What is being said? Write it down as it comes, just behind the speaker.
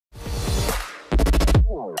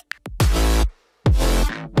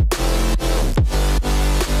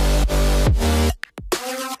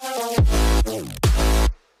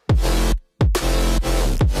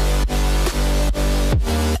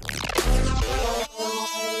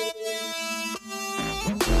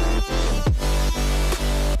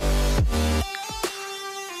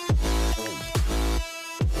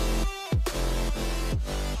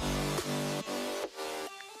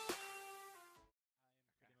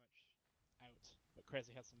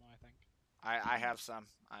Crazy has some more, I think. I have some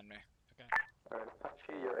on me. Okay. Alright,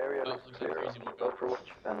 Apache, your area looks clear. Go for watch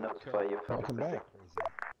and notify you. Welcome back, Crazy.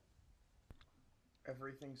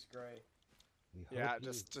 Everything's gray. Yeah,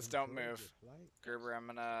 just don't move. Gerber, I'm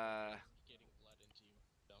gonna... Getting blood into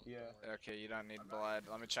you. Yeah. Okay, you don't need blood.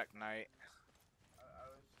 Let me check night. I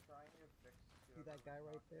was trying to fix... See that guy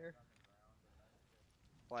right there?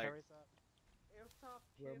 Like, Carries up.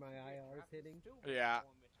 Where my IR is hitting? yeah.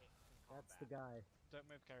 That's the guy. Don't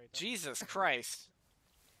move, Carrie. Don't Jesus Christ.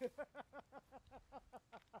 That's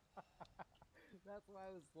why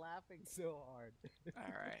I was laughing so hard.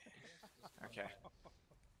 Alright. Okay.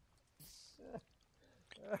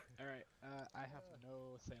 Alright, I have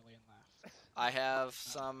no saline left. I have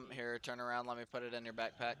some here. Turn around. Let me put it in your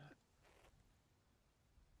backpack.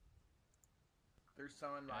 There's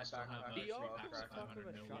some in my backpack. Do y'all as well, Kraken.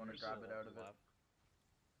 If you want to grab it out of it.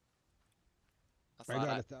 I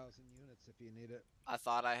got 1,000 units if you need it. I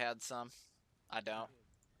thought I had some. I don't.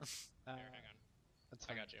 Hang on. That's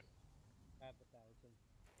I got you. I have 1,000.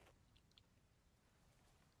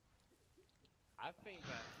 I think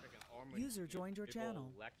that freaking Arma. User joined your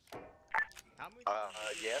channel. How many?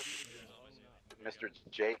 Yes. Mr.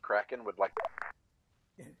 J. Kraken would like.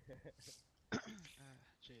 Jeez.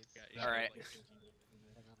 Alright.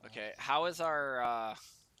 Okay, how's our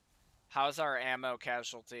ammo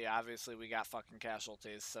casualty? Obviously we got fucking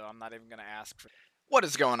casualties, so I'm not even gonna ask for... What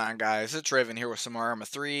is going on, guys? It's Raven here with some more Arma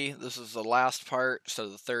 3. This is the last part, so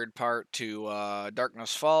the third part to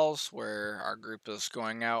Darkness Falls, where our group is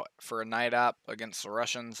going out for a night op against the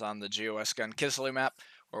Russians on the GOS Gun Kislev map,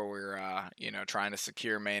 where we're, trying to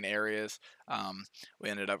secure main areas. We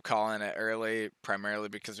ended up calling it early, primarily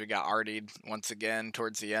because we got artied once again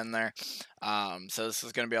towards the end there. So this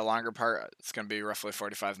is going to be a longer part. It's going to be roughly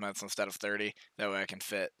 45 minutes instead of 30. That way I can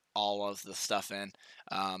fit all of the stuff in.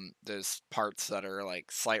 There's parts that are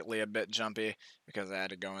like slightly a bit jumpy because I had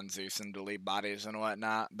to go in Zeus and delete bodies and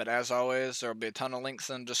whatnot. But as always, there will be a ton of links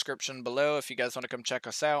in the description below if you guys want to come check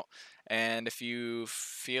us out. And if you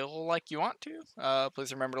feel like you want to,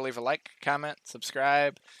 please remember to leave a like, comment,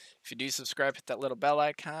 subscribe. If you do subscribe, hit that little bell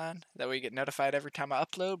icon. That way you get notified every time I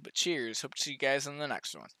upload. But cheers. Hope to see you guys in the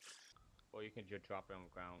next one. Or you can just drop it on the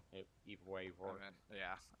ground. Either way,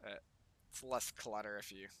 yeah. It's less clutter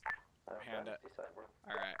if you hand it.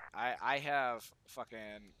 Alright, I have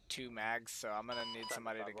fucking 2 mags, so I'm gonna need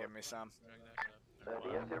somebody to give me some.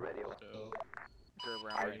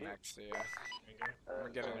 Gerber, I'm right next to you. We're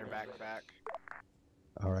getting your backpack.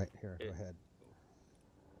 Alright, here, go ahead.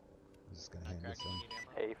 I'm just gonna hand you some.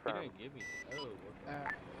 Hey, firm.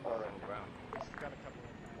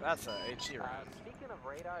 That's a HE round. Speaking of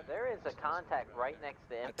radar, there is a contact right next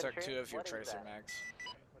to infantry. I took 2 of your tracer mags.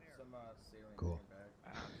 Cool.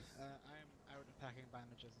 I'm out of packing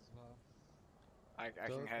bandages as well. I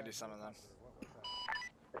can hand you some of them.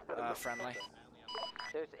 Friendly.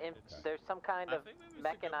 There's some kind of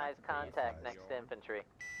mechanized contact next to infantry.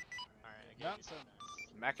 Alright,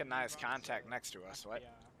 Mechanized contact next to us, what?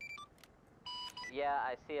 Yeah,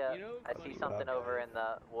 I see something over in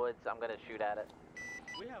the woods. I'm gonna shoot at it.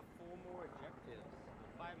 we have 4 more objectives.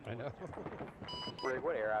 5 more. I know. Rig,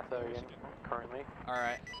 what air are you in currently?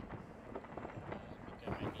 Alright.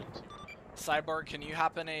 Cyborg, can you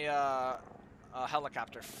hop in a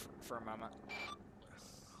helicopter for a moment?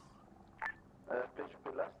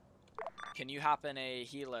 Can you hop in a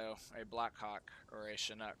Helo, a Blackhawk, or a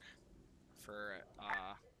Chinook for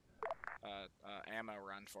ammo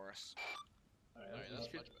run for us? Alright,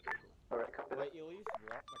 that's much better. Alright, copy. Wait, you'll use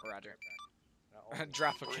drop. Roger.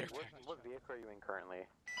 Drop a kick. What vehicle are you in currently?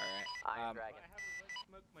 Alright. Iron Dragon.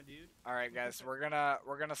 Smoke, my dude. Alright guys, we're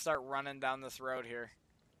gonna start running down this road here.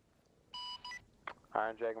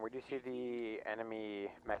 Iron Dragon, where do you see the enemy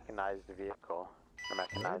mechanized vehicle? The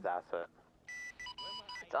mechanized asset?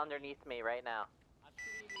 It's underneath me right now. I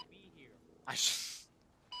shouldn't even be here. Is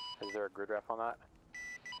there a grid ref on that?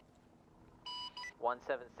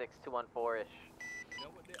 176214-ish. You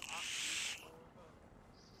know what they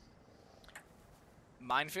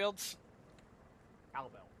Minefields?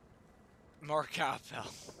 Cowbell. More cowbell.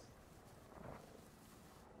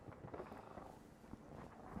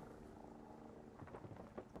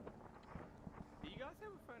 Do you guys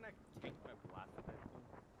ever find that tank that blasted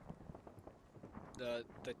everything?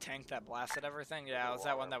 The tank that blasted everything? Yeah, it was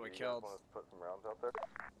that one that we killed. Put some rounds out there.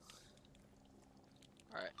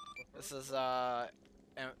 Alright. This is I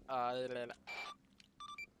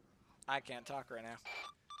can't talk right now.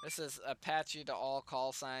 This is Apache to all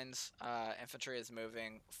call signs. Infantry is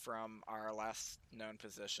moving from our last known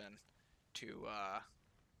position to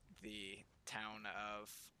the town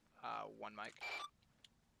of One Mike.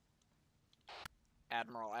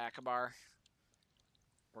 Admiral Akbar.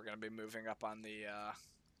 We're going to be moving up on the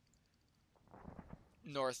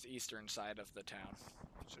northeastern side of the town.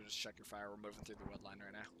 So just check your fire. We're moving through the woodline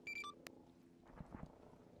right now.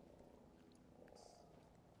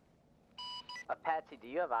 Apache, do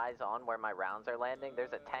you have eyes on where my rounds are landing?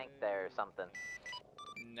 There's a tank there or something.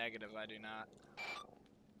 Negative, I do not.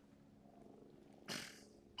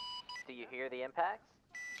 Do you hear the impacts?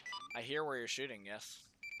 I hear where you're shooting, yes.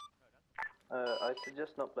 I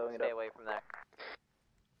suggest not blowing it Stay up. away from there.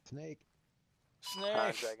 Snake.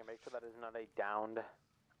 Snake! Dragon, make sure that is not a downed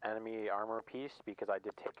enemy armor piece, because I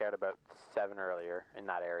did take out about 7 earlier in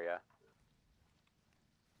that area.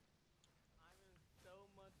 I'm in so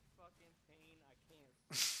much fucking pain, I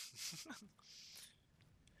can't.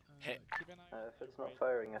 Hey. Keep an eye If it's not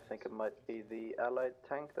firing, I think it might be the allied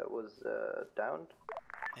tank that was downed.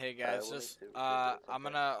 Hey guys, we'll just, need to- I'm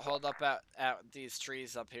gonna hold up at these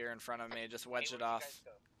trees up here in front of me, just wedge it off.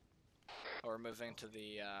 We're moving to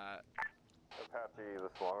the,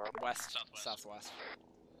 west, southwest.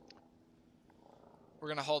 We're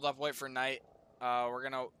gonna hold up, wait for night. We're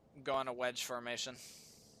gonna go on a wedge formation.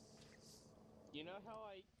 You know how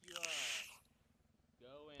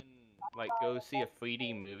go see a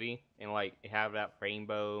 3D movie and like have that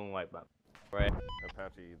rainbow and like right?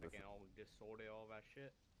 Apache, this Like, and all distorted, all that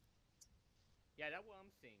shit. Yeah, that's what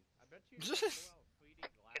I'm seeing. I bet you.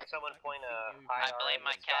 Can someone point a I blame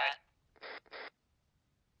my cat.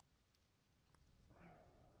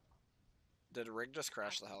 Did Rig just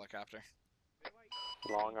crash the helicopter?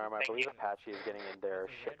 Long arm, I believe Apache is getting in their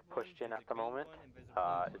shit pushed in at the moment.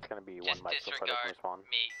 It's gonna be Just one micro credit from spawn.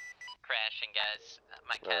 me crashing, guys.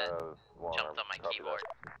 My cat jumped on my keyboard.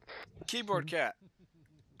 Keyboard cat.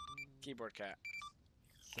 Keyboard cat.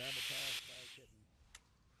 Sabotage by kitten.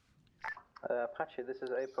 Apache, this is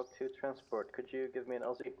APOC 2 transport. Could you give me an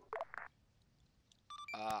LZ?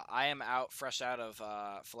 I am out, fresh out of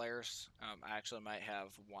flares. I actually might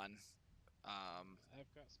have one.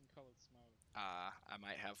 I've got some colored smoke. I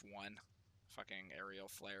might have one fucking aerial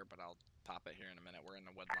flare, but I'll pop it here in a minute. We're in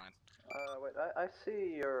the wood line. Wait, I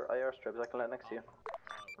see your IR strips. I can land next to you.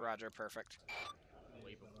 Roger, perfect.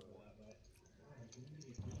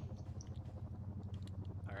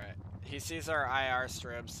 Alright. He sees our IR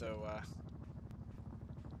stribs, so,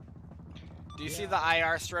 do you see the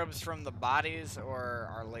IR stribs from the bodies or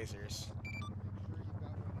our lasers?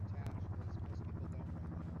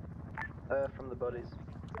 From the bodies.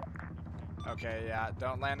 Okay, yeah.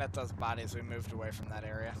 Don't land at those bodies. We moved away from that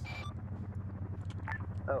area.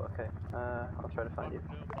 Oh, okay. I'll try to find you.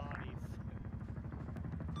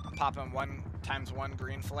 I'm popping 1x1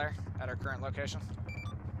 green flare at our current location.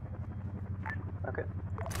 Okay.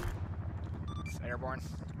 It's airborne.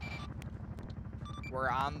 We're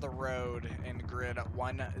on the road in grid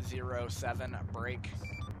 107 break.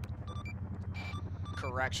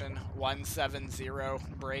 Correction, 170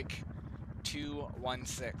 break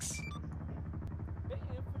 216.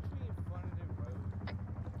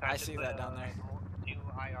 I see that down there. 2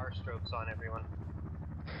 IR strokes on everyone.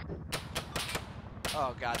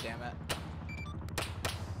 Oh, god damn it.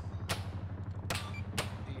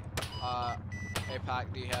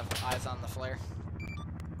 APOC, do you have eyes on the flare?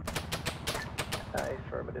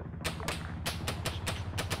 Affirmative.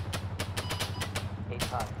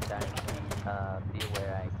 APOC Dynasty, be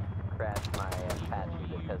aware I crashed my Apache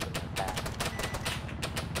because of an attack.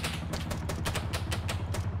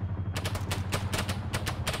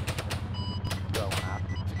 Going up.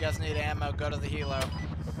 If you guys need ammo, go to the helo.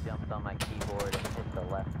 It jumped on my keyboard and hit the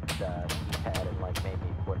left keypad and like made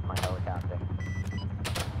me flip my helicopter.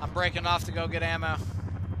 I'm breaking off to go get ammo.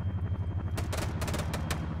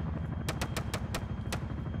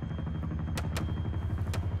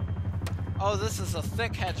 Oh, this is a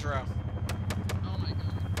thick hedgerow. Oh my god.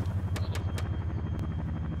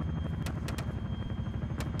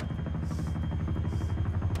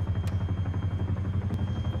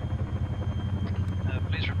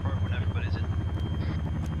 Please report when everybody's in.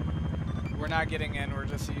 We're not getting in, we're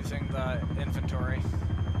just using the inventory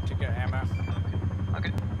to get ammo.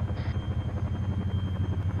 Okay.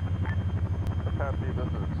 Apache, this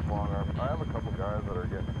is Long Arm. I have a couple guys that are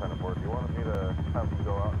getting kind of bored. Do you want me to have them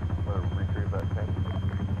go out and retrieve that tank?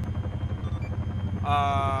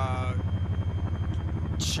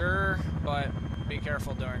 Sure, but be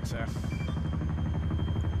careful doing so.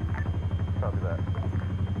 Copy that.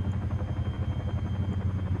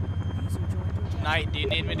 Knight, do you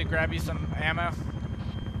need me to grab you some ammo?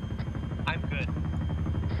 I'm good.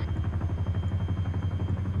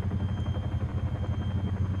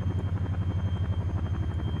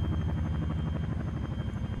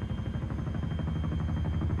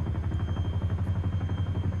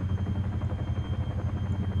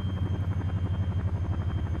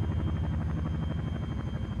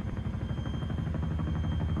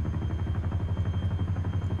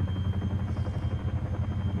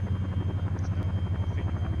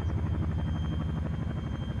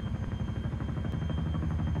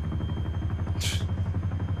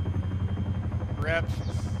 Rip.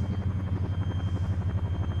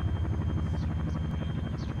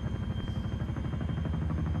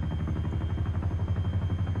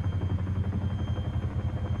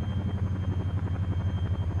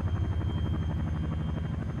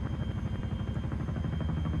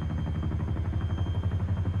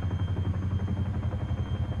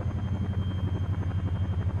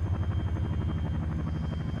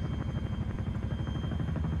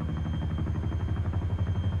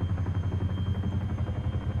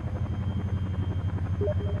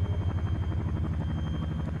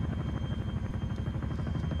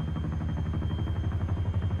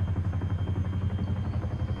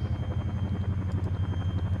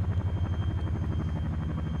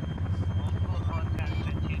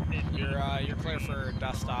 You're clear for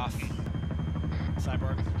dust off.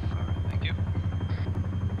 Cyborg. Alright, thank you.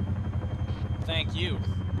 Thank you.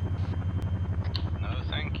 No,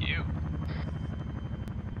 thank you.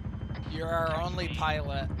 You're our only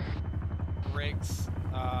pilot. Riggs.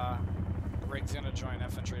 Riggs gonna join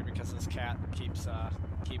infantry because his cat keeps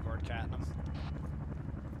keyboard catting him.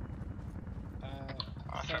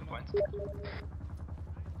 Fair point.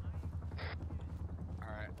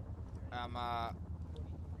 Alright.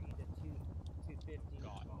 43 to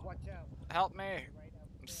 250. Watch out. Help me.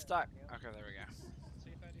 I'm stuck. Okay, there we go.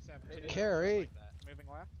 237. Carrie. Like that. Moving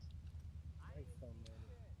left.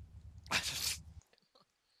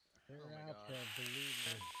 They're out there, believe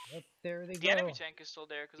me. Yep, there they The go. enemy tank is still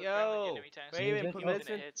there because apparently the enemy tank's Raven, even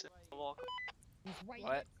listen. it hits the wall. He's right.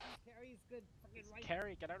 What? Carrie's good. Fucking right.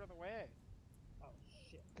 Carrie, get out of the way. Oh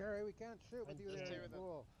shit. Carrie, we can't shoot with you There's there. two of them.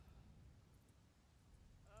 Cool.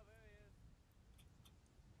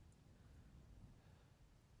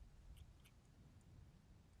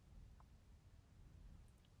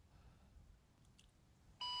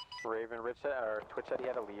 Raven, Twitch said he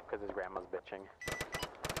had to leave because his grandma's bitching.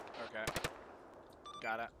 Okay.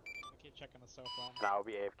 Got it. Keep checking the cell phone. And I'll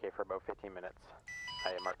be AFK for about 15 minutes.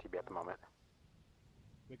 I am RTB at the moment.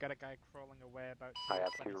 We got a guy crawling away about. I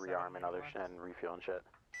have to 227 rearm and other left. shit and refuel and shit.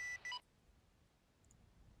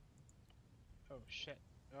 Oh shit.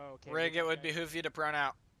 Oh, okay. Rig, it would behoove you to prone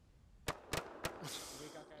out. We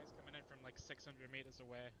got guys coming in from like 600 meters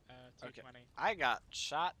away. 220. Okay. I got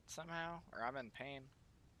shot somehow, or I'm in pain.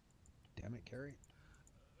 Damn it, Carrie.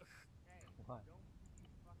 What?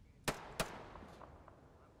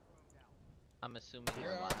 I'm assuming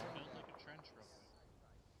you're alive. Sounds like a trench real quick.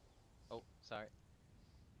 Oh, sorry.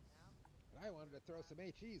 I wanted to throw some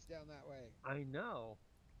HEs down that way. I know.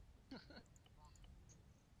 I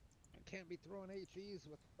can't be throwing HEs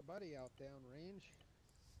with a buddy out down range.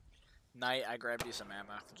 Knight, I grabbed you some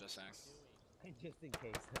ammo. Just saying. Just in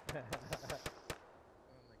case.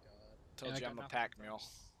 Told you I I'm got a nothing. pack mule.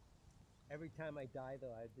 Every time I die,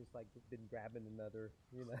 though, I've just like been grabbing another,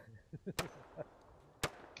 you know.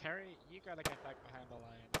 Carrie, you gotta get back behind the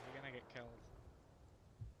line. You're gonna get killed.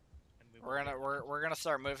 And we We're won't gonna get we're gonna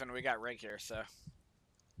start moving. We got Rig here, so.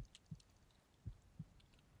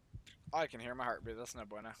 Oh, I can hear my heartbeat. That's no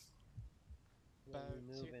bueno. Where About are we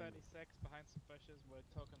moving? 236 behind some bushes. We're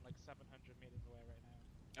talking like 700 meters away right now.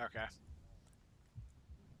 Okay.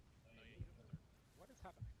 What is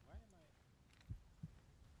happening? Why am I?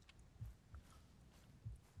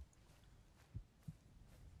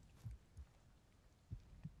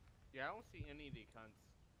 Yeah, I don't see any of the cunts.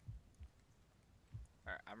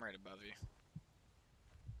 Alright, I'm right above you.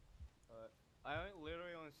 I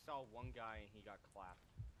literally only saw one guy and he got clapped.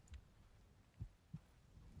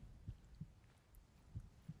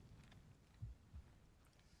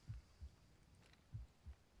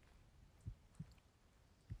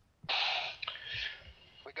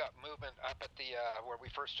 We got movement up at the, where we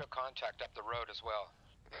first took contact up the road as well.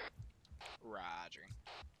 Roger.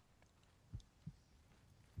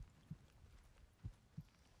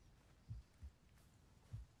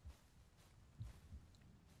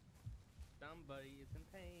 Somebody is in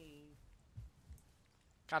pain.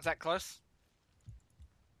 Contact close.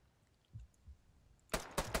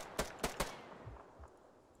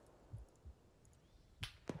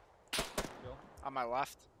 On my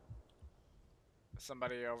left.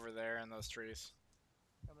 Somebody over there in those trees.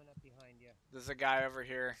 Coming up behind you. There's a guy over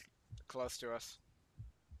here close to us.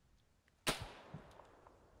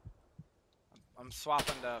 I'm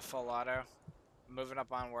swapping to full auto. I'm moving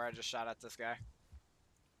up on where I just shot at this guy.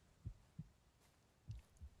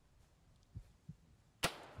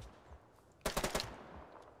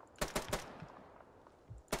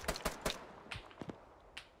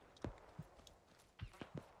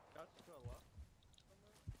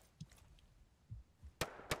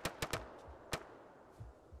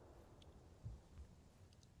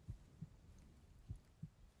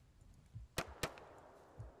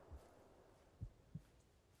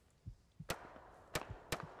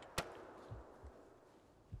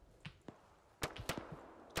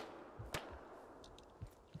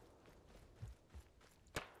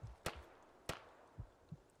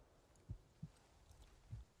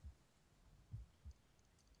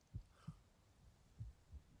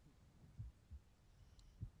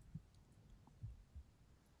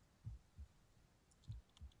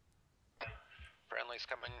 Friendly's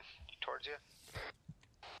coming towards you.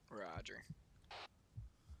 Roger.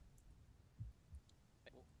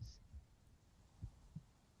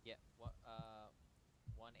 Yeah,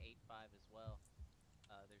 185 as well.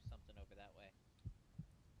 There's something over that way.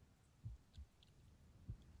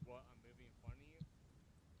 What? I'm moving in front of you?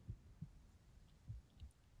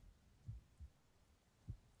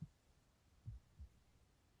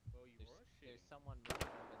 Well, you were shooting. There's someone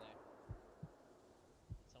moving over there.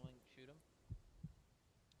 Someone shoot him?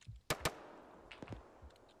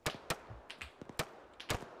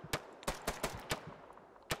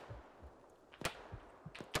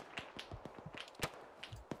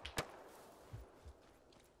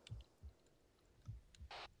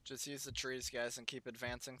 Just use the trees, guys, and keep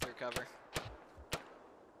advancing through cover.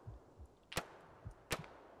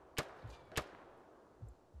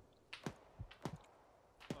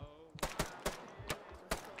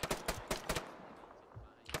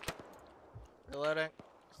 Reloading.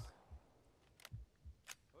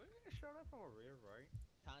 We're gonna shot up from a rear, right?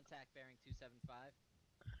 Contact bearing 275.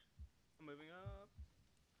 I'm moving up.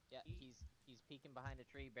 Yeah, he's peeking behind a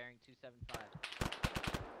tree bearing 275.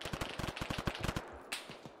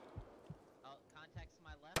 Oh, contacts to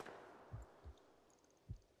my left.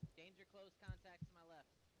 Danger close, contacts to my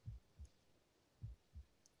left.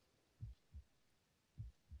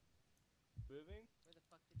 Moving? Where the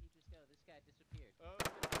fuck did he just go? This guy disappeared. Oh,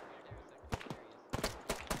 There a second. There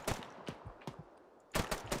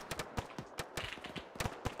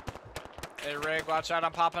he is. Hey, Rig, watch out.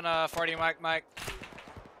 I'm popping a 40 mic.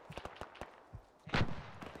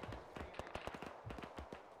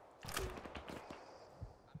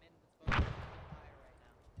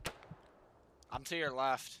 I'm to your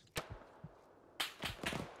left.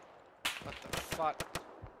 What the fuck?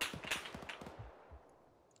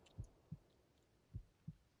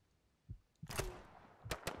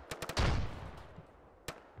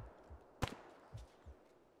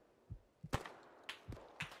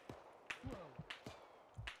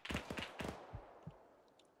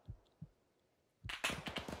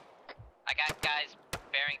 I got guys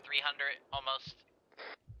bearing 300 almost.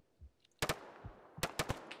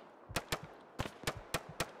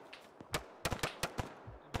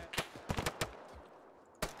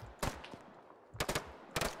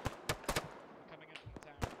 Coming in from the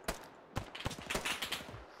town.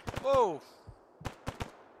 Whoa!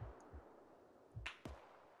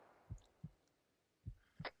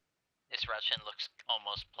 This Russian looks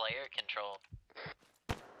almost player controlled.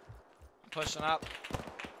 I'm pushing up.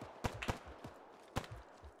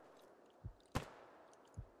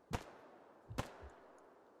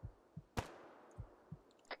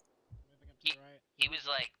 He was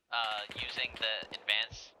like using the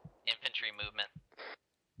advanced infantry movement.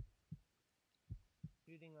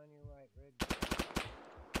 Shooting on your right, Rig.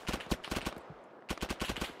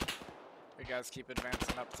 You guys keep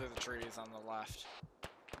advancing up through the trees on the left.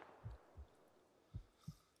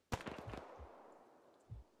 Oh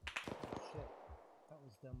shit. That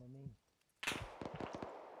was dumb of me.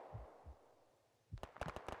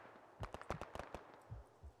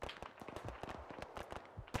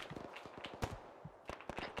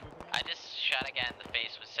 I just shot a guy in the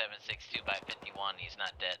face with 7.62 by 51. He's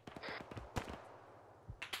not dead.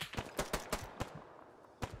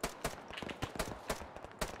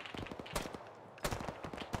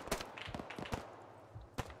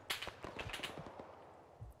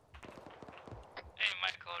 Hey,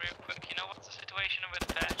 Michael, real quick, you know what's the situation with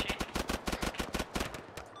Apache?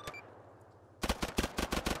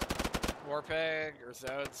 Warpig or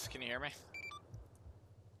Zodes, can you hear me?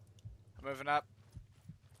 I'm moving up.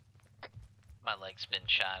 My leg's been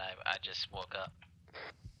shot. I just woke up.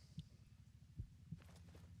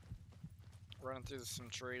 Running through some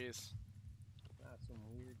trees. Ah, some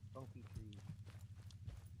weird, funky trees.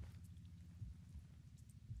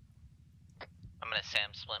 I'm gonna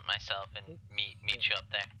Sam splint myself and meet you up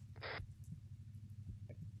there.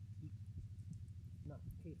 I keep not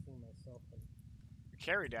casing myself in.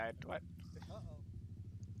 Carrie died. What? Uh-oh.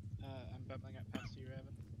 I'm bubbling up past you,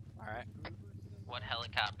 Raven. Alright. What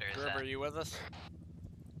helicopter is Gruber, that? are you with us?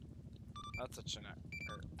 That's a Chinook.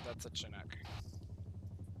 That's a Chinook.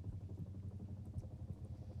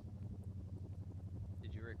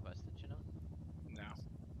 Did you request a Chinook? No.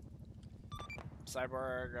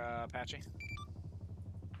 Cyborg, Apache.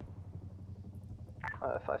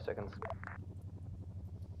 5 seconds.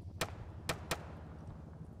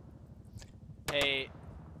 Hey,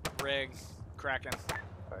 Rig, Kraken.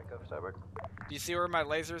 Alright, go for Cyborg. Do you see where my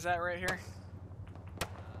laser's at right here?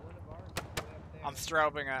 One of ours is way up there. I'm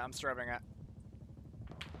strobing it.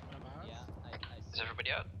 Yeah, I Is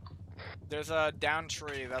everybody out? There's a down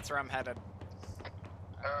tree. That's where I'm headed.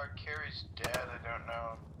 Carrie's dead. I don't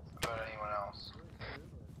know about anyone else.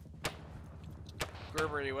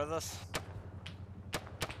 Gruber, are you with us?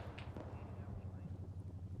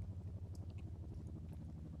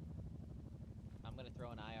 I'm gonna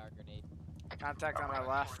throw an IR grenade. Contact on my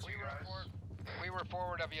left. We were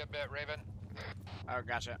forward of you a bit, Raven. Oh,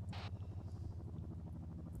 gotcha.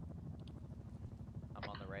 I'm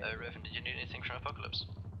on the right. Raven, did you need anything from Apocalypse?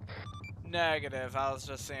 Negative. I was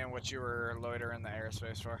just seeing what you were loitering the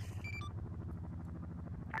airspace for.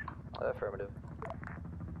 Affirmative.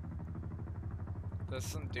 There's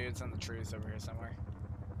some dudes in the trees over here somewhere.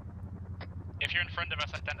 If you're in front of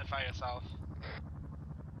us, identify yourself.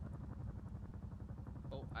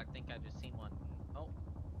 Oh, I think I just seen one. Oh,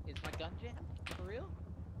 is my gun jammed? For real?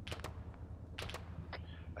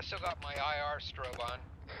 I still got my IR strobe on.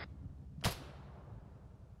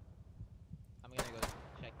 I'm gonna go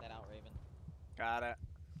check that out, Raven. Got it.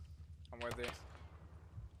 I'm with you.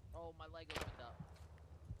 Oh, my leg opened up.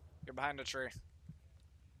 You're behind a tree.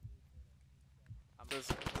 This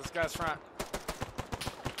guy's front.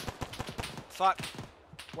 Fuck.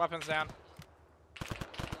 Weapons down.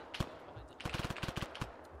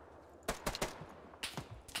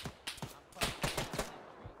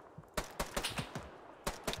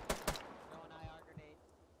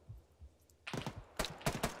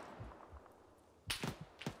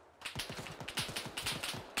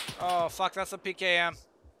 Oh, fuck, that's a PKM.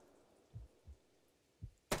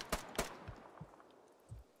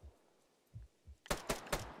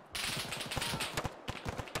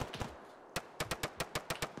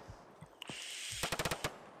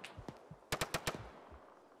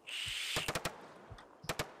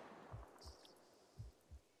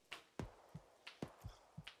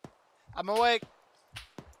 I'm awake.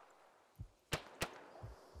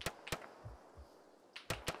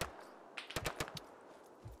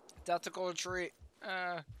 Tactical retreat.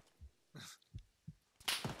 There's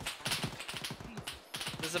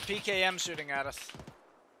a PKM shooting at us.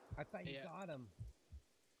 I thought you got him.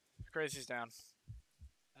 Crazy's down.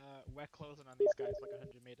 We're closing on these guys like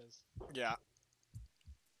 100 meters. Yeah.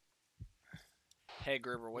 Hey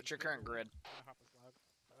Gruber, what's your current grid?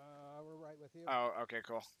 We're right with you. Oh, okay,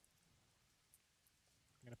 cool.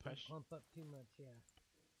 I'm gonna push. Pump up too much, yeah.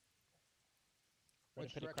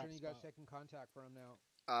 Which direction are you guys taking contact from now?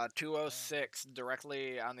 206,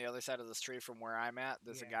 directly on the other side of the street from where I'm at.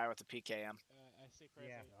 There's a guy with a PKM. I see Crazy.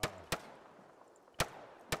 Yeah.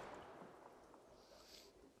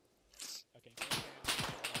 Okay.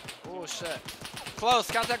 Oh shit. Close,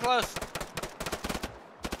 contact close.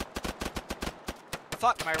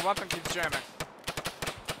 Fuck, my weapon keeps jamming.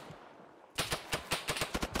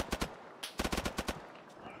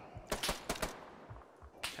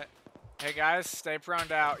 Hey guys, stay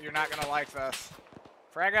proned out. You're not gonna like this.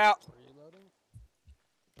 Frag out. Reloading.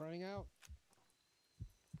 Throwing out.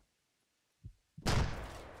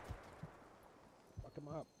 Fuck him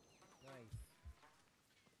up. Nice.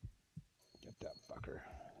 Get that fucker.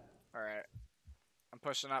 Alright. I'm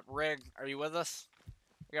pushing up. Rig, are you with us?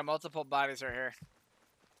 We got multiple bodies right here.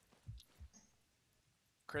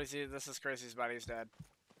 Crazy, this is Crazy's body. He's dead.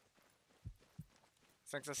 I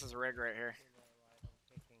think this is Rig right here.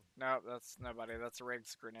 No, that's nobody. That's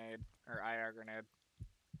Rig's grenade. Or IR grenade.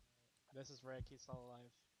 This is Rick, he's still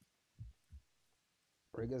alive.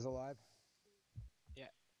 Rig is alive?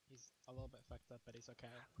 Yeah, he's a little bit fucked up, but he's okay.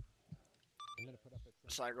 I'm gonna put up a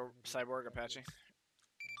Cyborg Apache.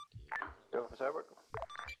 Go for Cyborg.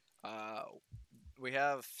 We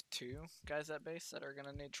have 2 guys at base that are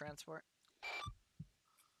gonna need transport.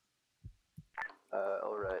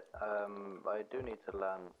 Alright. I do need to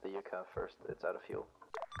land the UCAV first. It's out of fuel.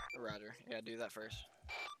 Roger. Yeah, do that first.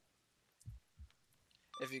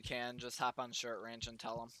 If you can, just hop on short range and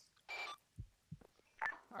tell them.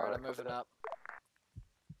 Alright, I'm moving up.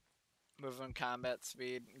 Moving combat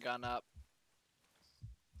speed, gun up.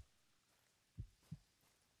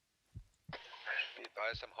 Be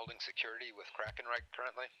advised, I'm holding security with Kraken right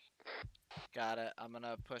currently. Got it. I'm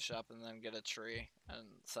gonna push up and then get a tree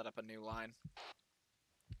and set up a new line.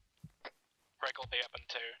 Rick will be up in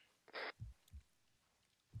 2.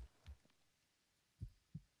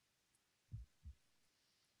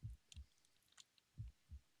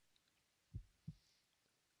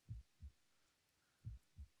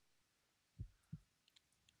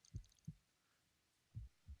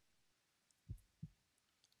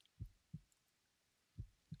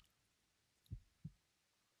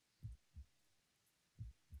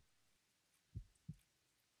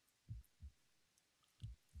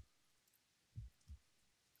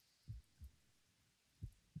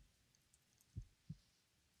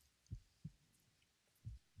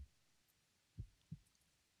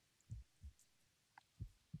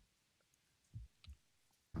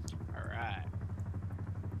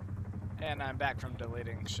 And I'm back from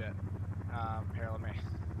deleting shit. Here, let me...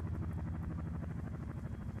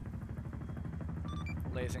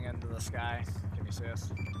 Lasing into the sky. Can you see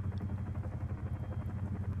us?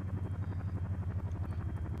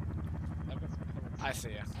 I see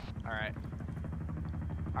you. Alright.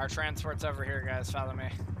 Our transport's over here, guys. Follow me.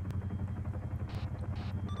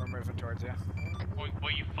 We're moving towards you.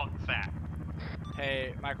 What you fuck's that?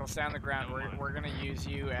 Hey, Michael, stay on the ground. We're gonna use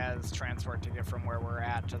you as transport to get from where we're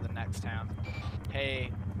at to the next town.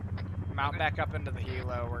 Hey, mount back up into the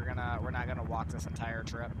helo. We're not gonna walk this entire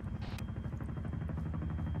trip.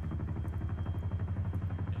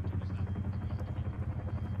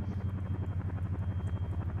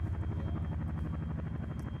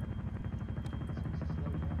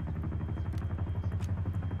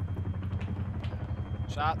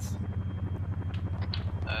 Shots.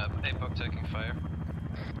 APOC taking fire.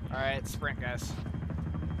 Alright, sprint, guys.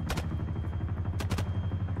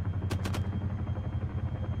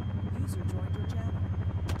 User joined your channel.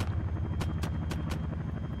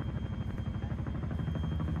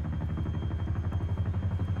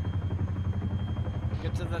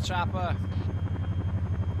 Get to the chopper.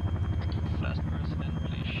 Last person,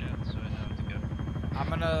 please shout so I know where to go. I'm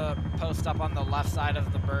gonna post up on the left side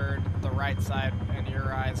of the bird, the right side in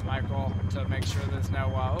your eyes, Michael, to make sure there's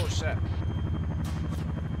no, oh shit.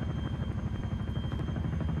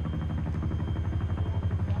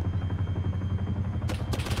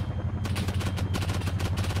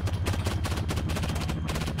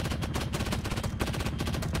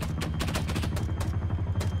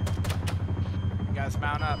 You guys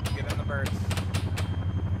mount up, get in the bird.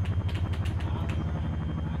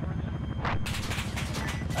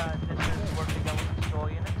 This is working out with control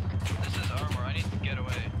units. This is Arma, I need to get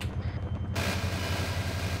away.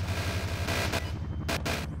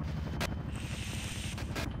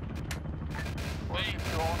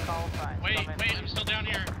 Wait, I'm still down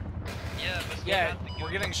here. Yeah, but yeah,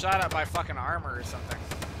 we're getting shot at by fucking Armor or something.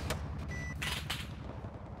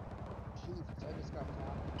 Jesus, I just got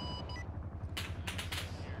caught.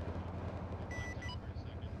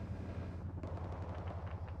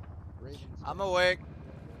 I'm awake.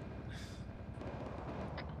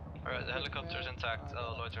 Alright, the helicopter's intact.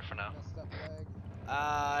 I'll loiter for now.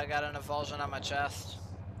 I got an avulsion on my chest.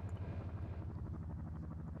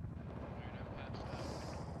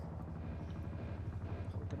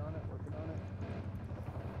 Working on it, working on it.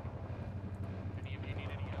 Any of you need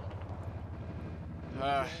any help?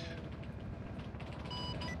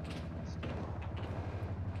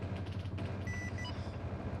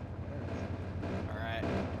 Alright.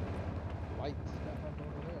 Light stuff up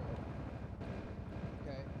over there.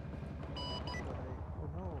 Okay. Oh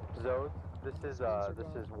no. Zodes, this is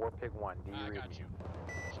Warpig 1. Do you read me?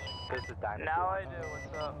 This is Dynasty. Now I do.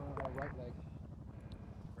 What's up? Right leg.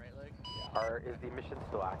 Right leg? Is the mission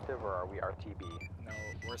still active or are we RTB? No,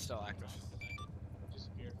 we're still active.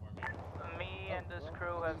 Disappeared for me. Me and this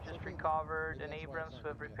crew have just recovered an Abrams.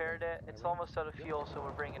 We've repaired it. It's almost out of fuel, so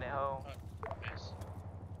we're bringing it home. Nice.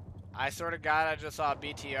 I sort of got, I just saw a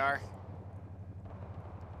BTR.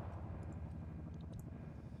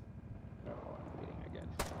 No, I'm beating again.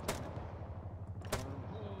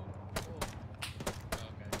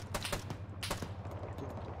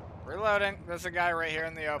 Reloading. There's a guy right here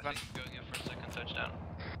in the open. Going in for a second touchdown.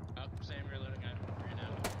 Oh, same reloading. I ran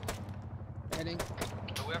out. Heading.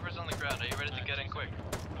 Whoever's on the ground, are you ready to get in quick?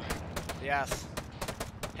 Yes.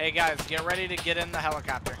 Hey guys, get ready to get in the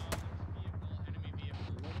helicopter.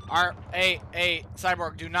 Hey,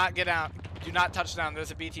 Cyborg, do not get out. Do not touch down.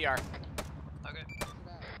 There's a BTR. Okay.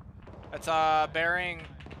 It's bearing.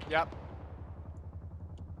 Yep.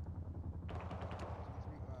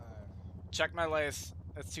 Check my lays.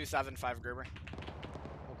 It's 275 Gruber.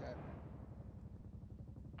 Okay.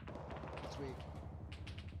 Sweet.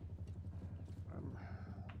 I'm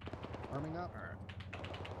arming up.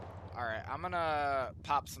 Alright, I'm gonna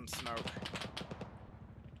pop some smoke.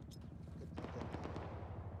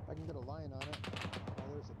 I can get a line on it.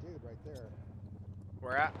 Oh, there's a dude right there.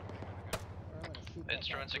 Where at? I'm gonna shoot that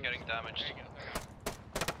Instruments guy are getting first. damaged.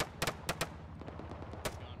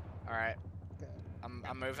 Alright. Okay.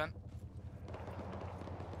 I'm moving.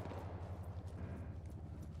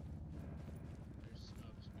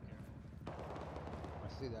 I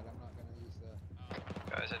see that. I'm not gonna use the.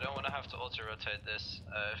 Guys, I don't want to have to auto-rotate this.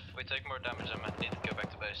 If we take more damage, I might need to go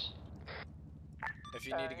back to base. If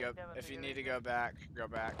you need to go, go back, go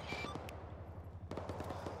back.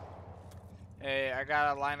 Hey, I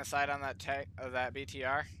got a line of sight on that that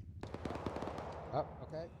BTR. Oh,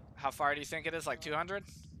 okay. How far do you think it is? Like 200?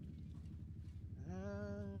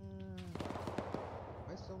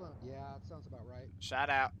 I still don't. Yeah, it sounds about right. Shout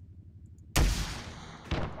out.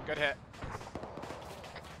 Good hit.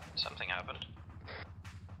 Something happened.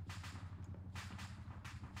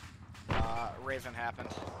 Raven happened.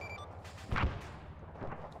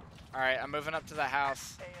 Alright, I'm moving up to the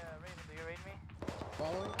house. Hey, Raven, do you read me?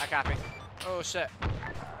 Following? I copy. Oh shit. I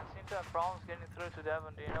seem to have problems getting through to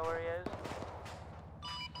Devon. Do you know where he is?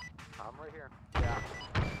 I'm right here.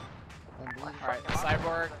 Alright,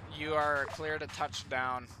 Cyborg, you are clear to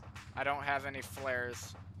touchdown. I don't have any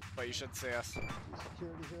flares, but you should see us.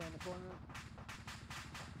 Security here on the corner.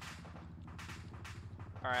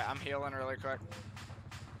 Alright, I'm healing really quick.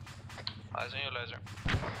 Eyes on you, laser.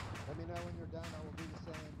 Let me know when you're done. I will do the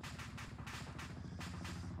same.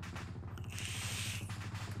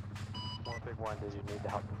 One big one. Did you need to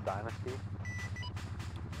help with Dynasty?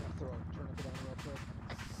 Turn it on real quick.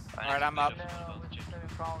 Alright, I'm up. No, we're just having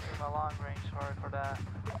problems with my long range. Sorry for that.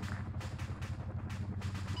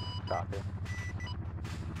 Copy.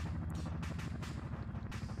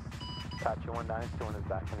 Patch 1 Dynasty 1 is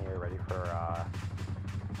back in the air, ready for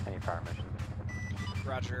any fire missions.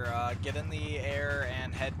 Roger, get in the air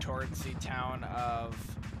and head towards the town of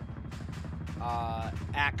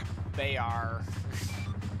Akbayar.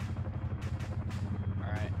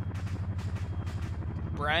 Alright.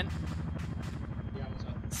 Brent? Yeah, what's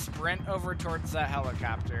up? Sprint over towards that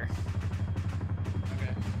helicopter.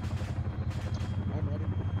 Okay. I'm ready.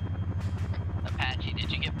 Apache,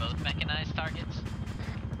 did you get both mechanized targets?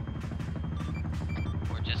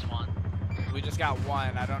 Or just one? We just got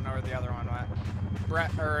one. I don't know where the other one went.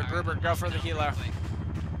 Brett or Gruber, go for the helo.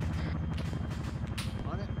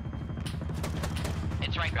 On it.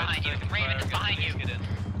 It's right behind you. Raven is behind you.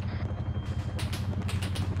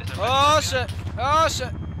 Oh shit! Oh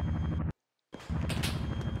shit!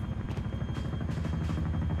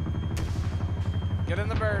 Get in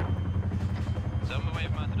the bird. Zone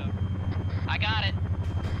wave mounted up. I got it.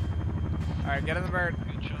 Alright, get in the bird.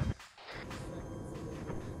 Good shot.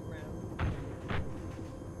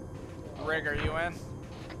 Rig, are you in?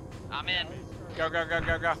 I'm in. Go, go, go,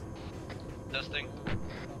 go, go. Testing.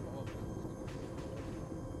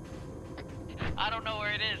 I don't know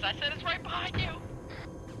where it is. I said it's right behind you.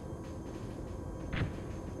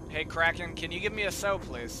 Hey, Kraken, can you give me a SO,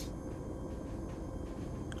 please?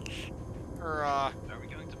 Or, Are we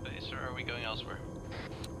going to base or are we going elsewhere?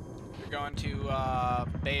 you're going to,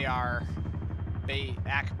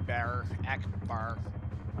 Akbar.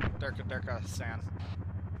 Durka, San.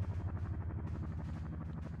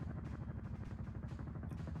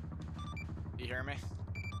 You hear me?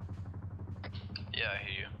 Yeah, I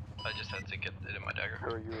hear you. I just had to get it in my dagger.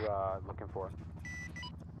 Who are you looking for?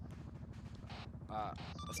 I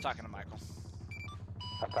was talking to Michael.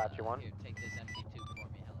 Apache 1. Here, take this MT2 for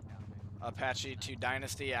me, helicopter. Apache to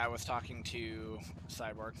Dynasty, I was talking to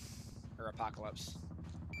Cyborg. Or Apocalypse.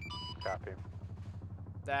 Copy.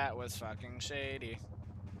 That was fucking shady.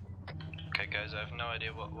 Okay, guys, I have no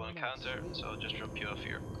idea what we'll encounter, so I'll just drop you off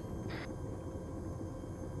here.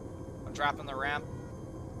 I'm dropping the ramp.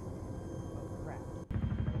 Oh crap.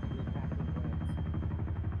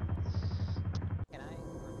 Can I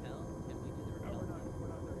repel? Can we do the repel? We're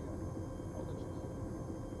not there yet. I'll let you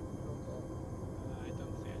know. I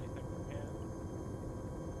don't see anything from here.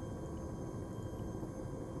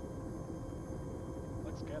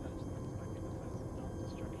 Looks good, actually. Looks like it defends the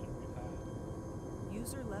non-destruction we've had.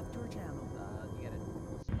 User left your channel. You get it.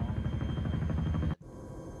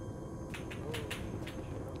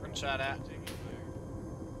 Good shot at.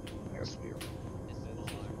 This is small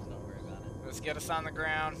arms, don't worry about it. Let's get us on the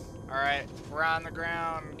ground. Alright, we're on the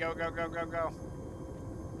ground. Go, go, go, go, go.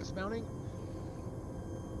 Dismounting.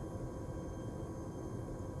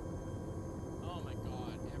 Oh my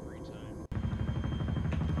god, every time.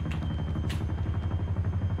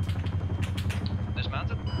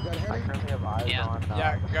 Dismounted? You got a I heading? currently have eyes Yeah. on.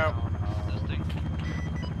 Yeah, go. Testing.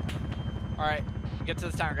 Alright, get to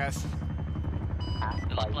the town, guys.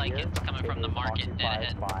 It looks like it's coming from the market dead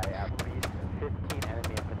ahead. By at least 15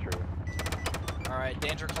 enemy infantry. Alright,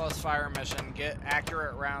 danger close fire mission. Get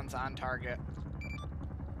accurate rounds on target.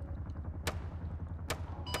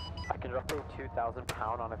 I can drop a 2,000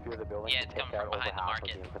 pound on a few of the buildings Yeah, to it's take coming out from over behind the half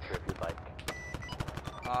market. of the infantry if you'd like.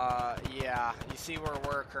 Yeah. You see where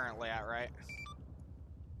we're currently at, right?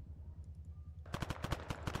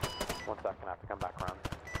 1 second, I have to come back around.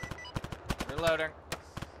 Reloading.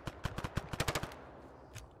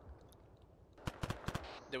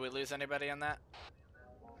 Did we lose anybody on that?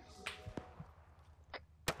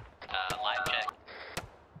 Live check.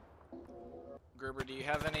 Gruber, do you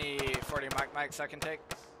have any 40 mics I can take?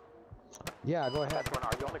 Yeah, go ahead. That's one.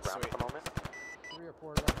 Are you on the ground Sweet. at the moment? 3 or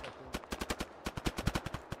 4 left, I think.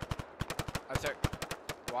 I took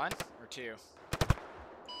 1 or 2.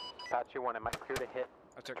 Apache 1, am I clear to hit?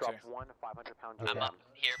 I took Drop 2. 1 500-pound I'm JDAM. up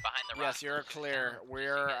here behind the rock. Yes, you're clear.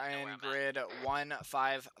 We're in grid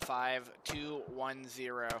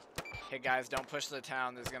 155210. Hey guys, don't push the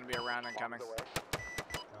town. There's gonna be a round incoming.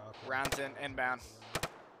 Rounds inbound.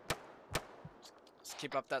 Just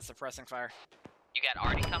keep up that suppressing fire. You got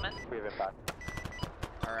Artie coming? We have impact.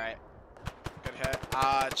 Alright. Good hit.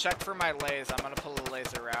 Check for my lays. I'm gonna pull a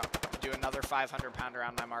laser out. Do another 500-pounder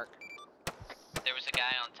on my mark. There was a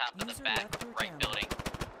guy on top of the back right building.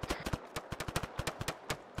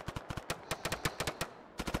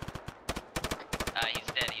 He's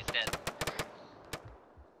dead, he's dead.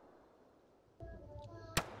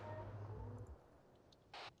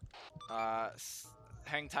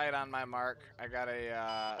 Hang tight on my mark. I got a,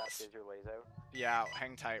 That is your lays out. yeah,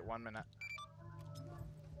 hang tight. 1 minute.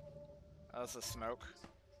 That's a smoke.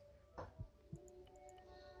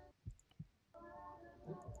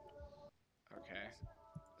 Okay.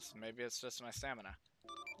 So maybe it's just my stamina.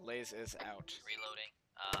 Lays is out. Reloading.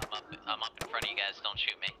 I'm up in front of you guys, don't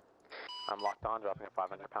shoot me. I'm locked on, dropping a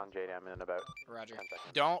 500-pound JDAM in about Roger. 10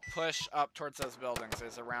 seconds. Don't push up towards those buildings.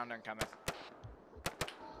 There's a round incoming.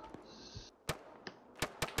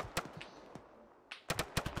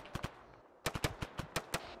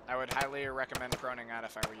 I would highly recommend proning out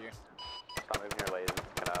if I were you. Stop moving your lays, it's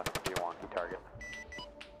gonna be a wonky target.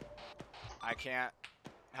 I can't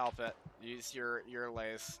help it. Use your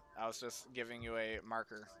lays. I was just giving you a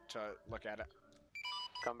marker to look at it.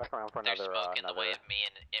 Come back around for There's another, smoke in the way of me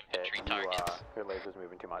and infantry hit. targets. Your laser's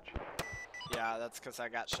moving too much. Yeah, that's because I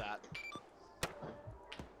got shot.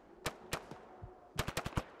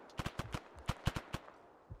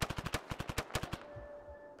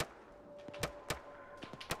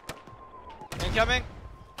 Incoming!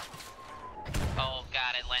 Oh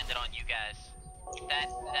god, it landed on you guys.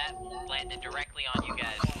 That landed directly on you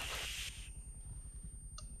guys.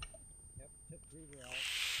 Yep, took Gruber out.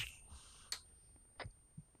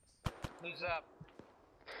 Who's up?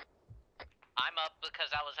 I'm up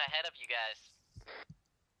because I was ahead of you guys.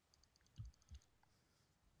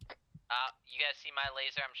 You guys see my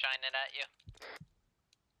laser? I'm shining it at you.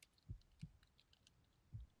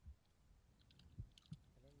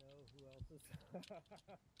 I don't know who else is.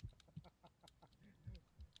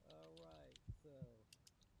 Alright, so.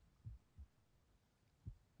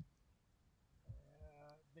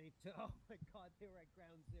 They oh my god, they were at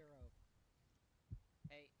ground zero.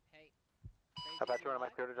 Hey. Apache 1, am I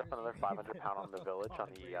clear to drop another 500-pound on the village on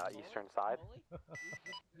the eastern side?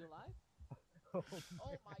 You alive? Oh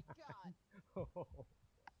my god!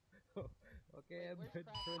 Okay,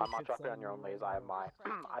 I'm not dropping on your own lays. I have my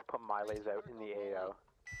I put my lays out in the AO.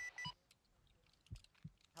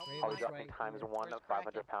 I'll be dropping times 1 of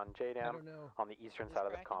 500-pound JDAM on the eastern side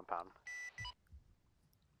of the compound.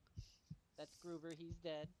 That's Gruber, he's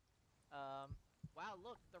dead. Wow,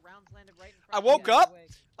 look, the rounds landed right in I front woke of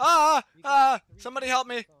you. up! Somebody help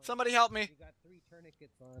me! Somebody help me! You got 3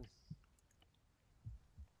 tourniquets on.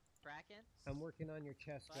 Kraken? I'm working on your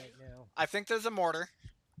chest right now. I think there's a mortar.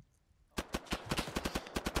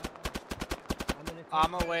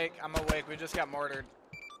 I'm awake. I'm awake. We just got mortared.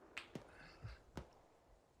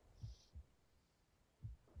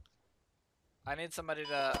 I need somebody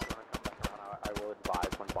to... I will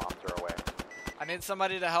advise when bombs are away. I need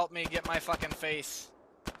somebody to help me get my fucking face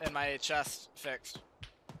and my chest fixed.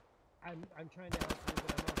 I'm trying to help you,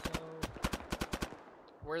 but I'm also...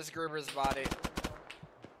 Where's Gruber's body?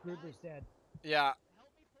 Gruber's dead. Yeah.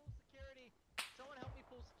 Help me pull security. Someone help me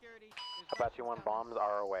pull security. Apache 1, bombs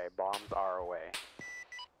are away. Bombs are away.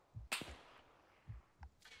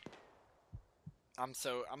 I'm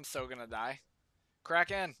so gonna die.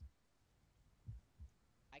 Kraken!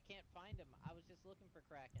 I can't find him. I was just looking for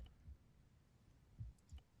Kraken.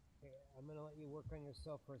 Okay, I'm gonna let you work on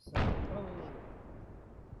yourself for a second. Oh.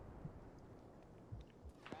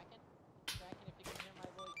 Kraken, if you can hear my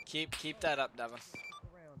voice. Keep that up, Devin.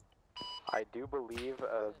 I do believe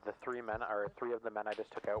the 3 of the men I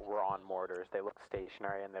just took out were on mortars. They look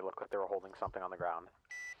stationary and they look like they were holding something on the ground.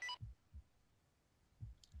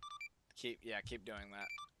 Keep doing that.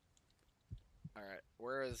 Alright,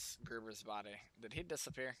 where is Gruber's body? Did he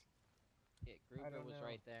disappear? Yeah, Gruber was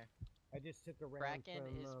right there. I just took a round Kraken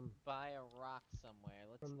from, is by a rock somewhere.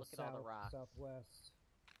 Let's from look the at all the rocks. southwest.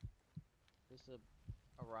 This is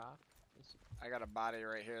a rock. I got a body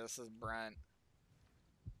right here. This is Brent.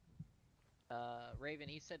 Raven,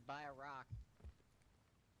 he said by a rock.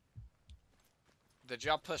 Did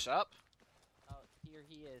y'all push up? Oh, here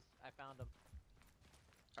he is. I found him.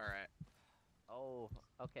 Alright. Oh,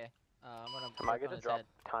 okay. I'm gonna. Am I going to drop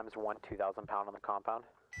times 1 2,000 pound on the compound?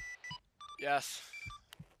 Yes.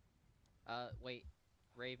 Wait.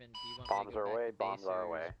 Raven, do you want Bombs me to go are back away, to base, bombs are or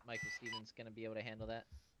away. is Michael Stevens gonna be able to handle that?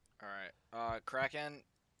 Alright, Kraken,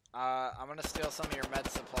 I'm gonna steal some of your med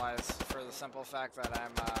supplies for the simple fact that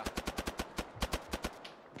I'm,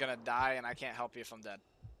 gonna die and I can't help you if I'm dead.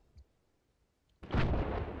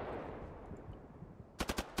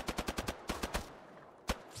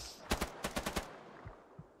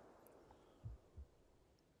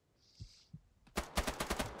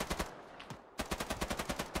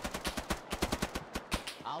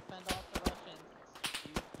 I'll fend off the Russians.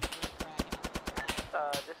 You bring Kraken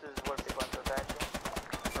up. This is Warpig 1 for Badgie.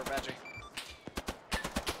 For Veggie.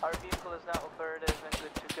 Our vehicle is now operative and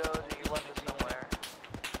good to go. Do you want us somewhere?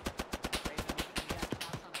 Raven, we got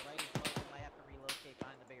shots on the right as well. We might have to relocate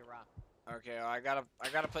behind the bigger rock. Okay, well, I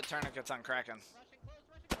gotta put tourniquets on Kraken. Russian close,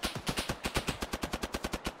 Russian close.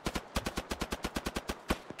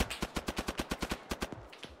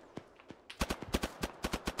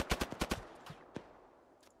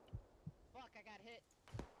 Fuck, I got hit.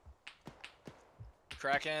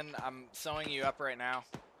 Kraken, I'm sewing you up right now,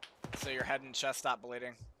 so your head and chest stop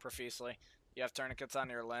bleeding profusely. You have tourniquets on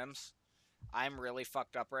your limbs. I'm really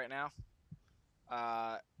fucked up right now.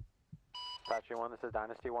 Apache 1, this is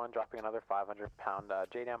Dynasty 1, dropping another 500-pound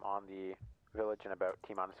JDAM on the village in about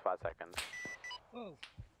T-minus 5 seconds. Whoa.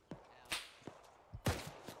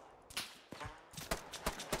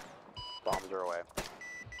 Bombs are away.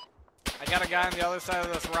 I got a guy on the other side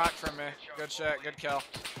of this rock from me. Good shit, good kill.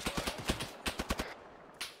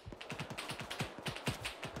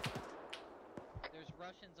 There's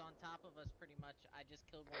Russians on top of us pretty much. I just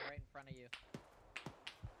killed one right in front of you.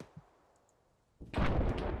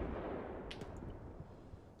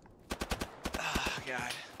 Oh,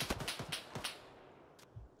 God.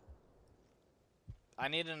 I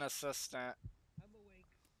need an assistant. I'm awake.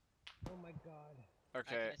 Oh my god.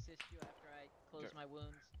 Okay. I can assist you after I close my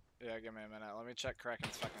wounds. Yeah, give me a minute. Let me check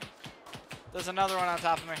Kraken's fucking... There's another one on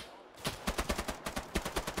top of me.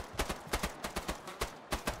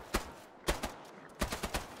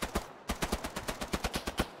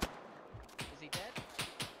 Is he dead? I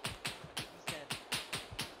think he's dead.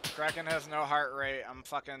 Kraken has no heart rate. I'm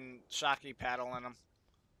fucking shocky paddling him.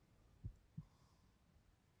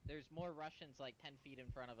 There's more Russians like 10 feet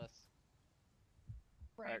in front of us.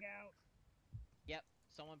 Frag out. Yep,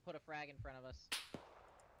 someone put a frag in front of us.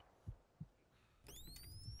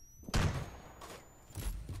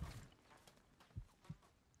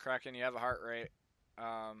 Kraken, you have a heart rate.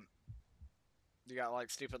 You got like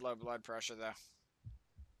stupid low blood pressure though.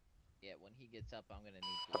 Yeah, when he gets up, I'm gonna need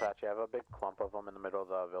blood. Apache, I have a big clump of them in the middle of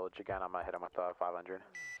the village again. I'm gonna hit him with 500.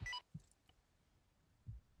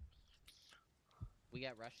 We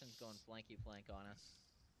got Russians going flanky flank on us.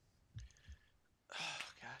 Oh,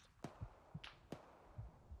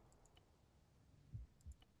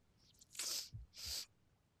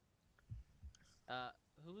 God.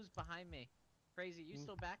 Who's behind me? Crazy, you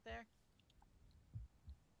still back there?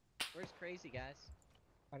 Where's Crazy, guys?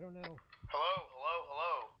 I don't know. Hello, hello,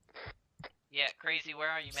 hello. Yeah, Crazy, where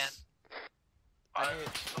are you, man? I'm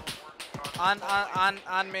still working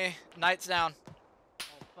On me. Knight's down.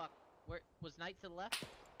 Oh fuck. Where was Knight to the left?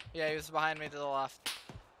 Yeah, he was behind me to the left.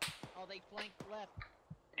 Oh, they flanked left.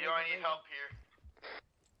 Yo, I need help here.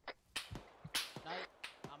 Knight,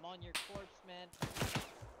 I'm on your corpse, man.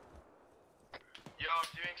 Yo, I'm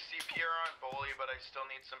doing CPR on Bully, but I still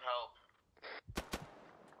need some help.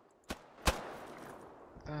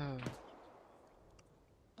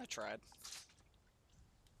 I tried.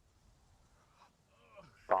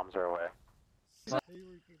 Bombs are away. They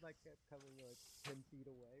were like kept coming like 10 feet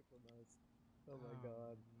away from us. Oh my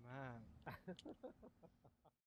god. Man.